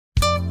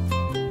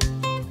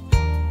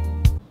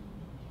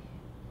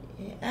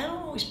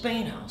always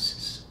paint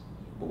houses,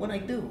 but when I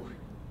do,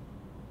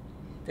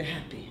 they're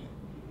happy.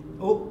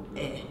 Oh,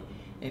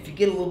 if you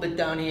get a little bit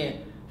down here,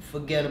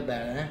 forget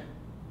about it, huh?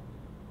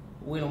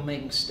 We don't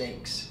make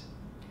mistakes.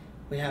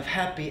 We have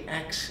happy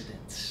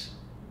accidents.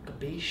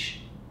 Capiche?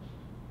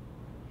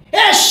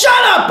 Hey,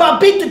 shut up! I'll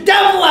beat the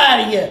devil out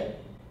of you!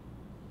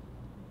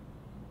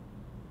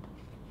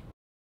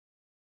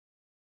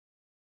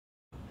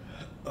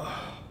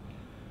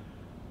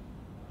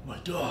 My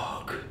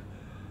dog.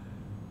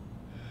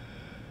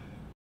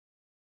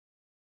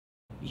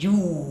 You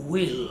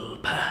will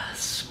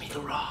pass me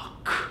the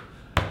rock.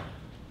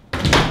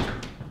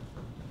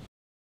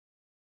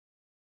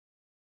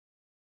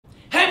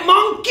 Hey,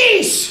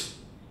 monkeys!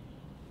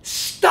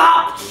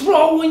 Stop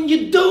throwing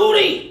your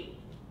duty!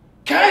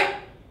 Okay?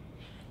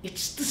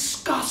 It's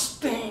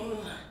disgusting.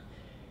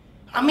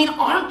 I mean,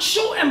 aren't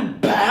you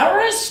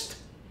embarrassed?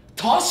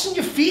 Tossing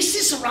your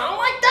feces around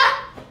like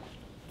that?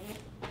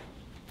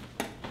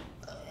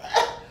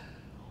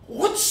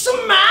 What's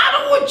the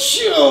matter with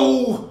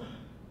you?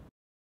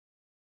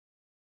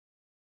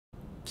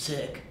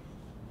 Sick.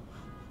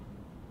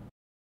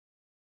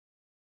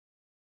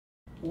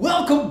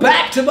 Welcome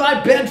back to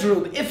my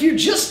bedroom. If you're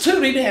just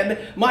tuning in,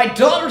 my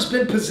daughter's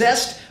been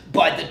possessed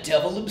by the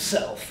devil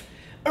himself.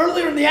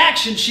 Earlier in the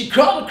action, she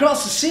crawled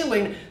across the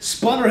ceiling,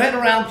 spun her head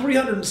around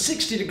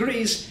 360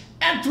 degrees,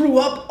 and threw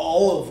up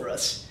all over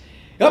us.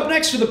 Up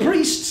next for the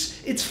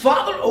priests, it's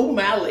Father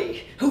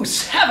O'Malley,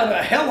 who's having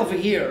a hell of a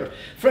year.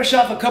 Fresh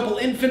off a couple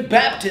infant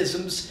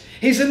baptisms,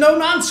 he's a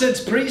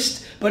no-nonsense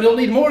priest, but he'll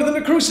need more than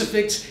a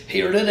crucifix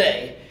here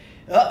today.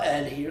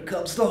 And here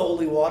comes the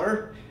holy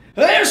water.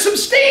 There's some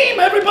steam!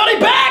 Everybody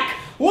back!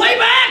 Way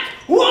back!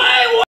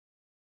 Way!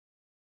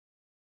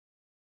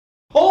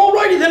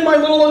 Alrighty then, my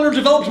little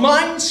underdeveloped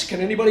minds.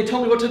 Can anybody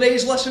tell me what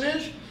today's lesson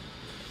is?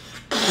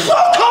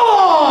 Oh, come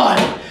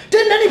on!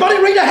 Didn't anybody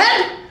read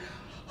ahead?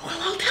 Well,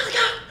 I'll tell you.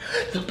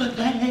 The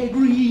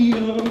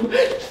Pythagorean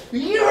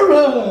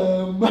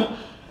theorem.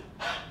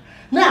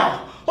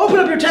 Now, open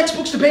up your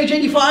textbooks to page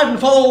 85 and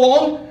follow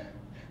along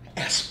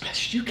as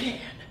best you can.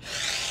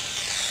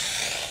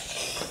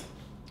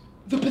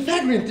 The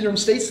Pythagorean theorem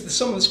states that the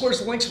sum of the squares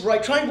of the lengths of a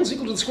right triangle is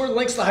equal to the square of the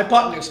lengths of the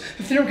hypotenuse.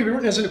 The theorem can be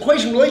written as an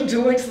equation relating to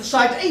the lengths of the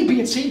sides A, B,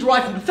 and C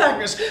derived from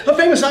Pythagoras, a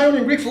famous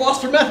Ionian Greek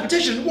philosopher and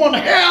mathematician, one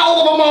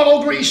hell of a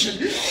model Grecian.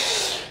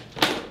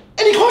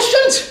 Any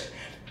questions?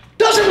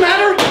 Doesn't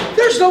matter.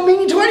 There's no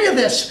meaning to any of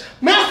this.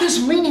 Math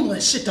is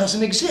meaningless. It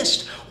doesn't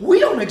exist. We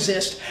don't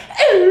exist.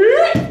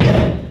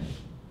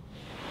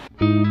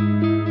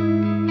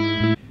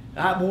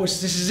 Alright,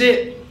 boys, this is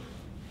it.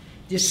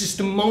 This is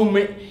the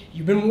moment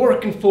you've been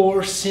working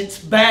for since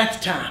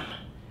bath time.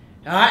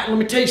 Alright, let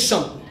me tell you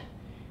something.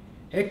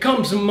 There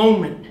comes a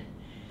moment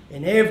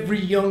in every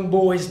young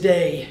boy's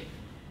day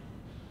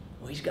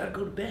where he's got to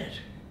go to bed.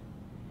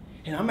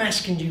 And I'm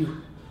asking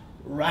you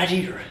right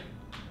here,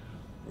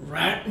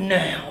 right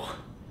now,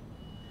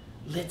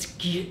 let's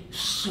get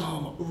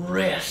some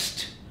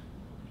rest.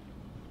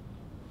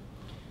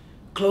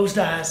 Closed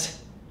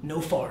eyes, no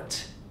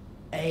farts,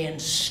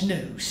 and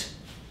snooze.